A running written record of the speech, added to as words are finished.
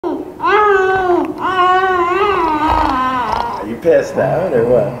Are you passed out or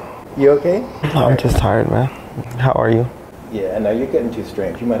what? You okay? I'm just tired, man. How are you? Yeah, no, you're getting too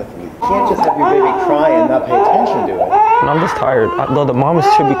strange. You might have to leave. You can't just have your baby cry and not pay attention to it. I'm just tired. Though the mom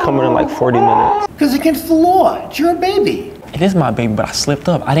should be coming in like 40 minutes. Because against the law, it's your baby. It is my baby, but I slipped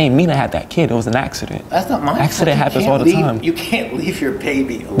up. I didn't mean to have that kid. It was an accident. That's not my fault. Accident happens all the time. You can't leave your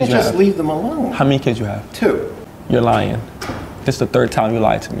baby alone. Just leave them alone. How many kids you have? 2. You're lying. This is the 3rd time you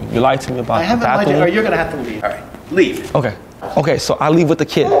lied to me. You lied to me about I haven't lied to you. You're going to have to leave. All right, leave. Okay. Okay, so I leave with the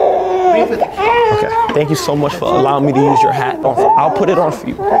kid. Leave with the kid. Okay. Thank you so much for allowing me to use your hat. I'll put it on for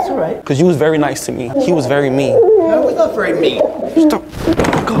you. That's all right. Because you was very nice to me. He was very mean. No, we're not very mean. Stop.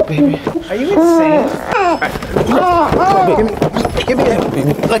 Go, baby. Are you insane? All right. Give me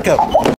that. Let go.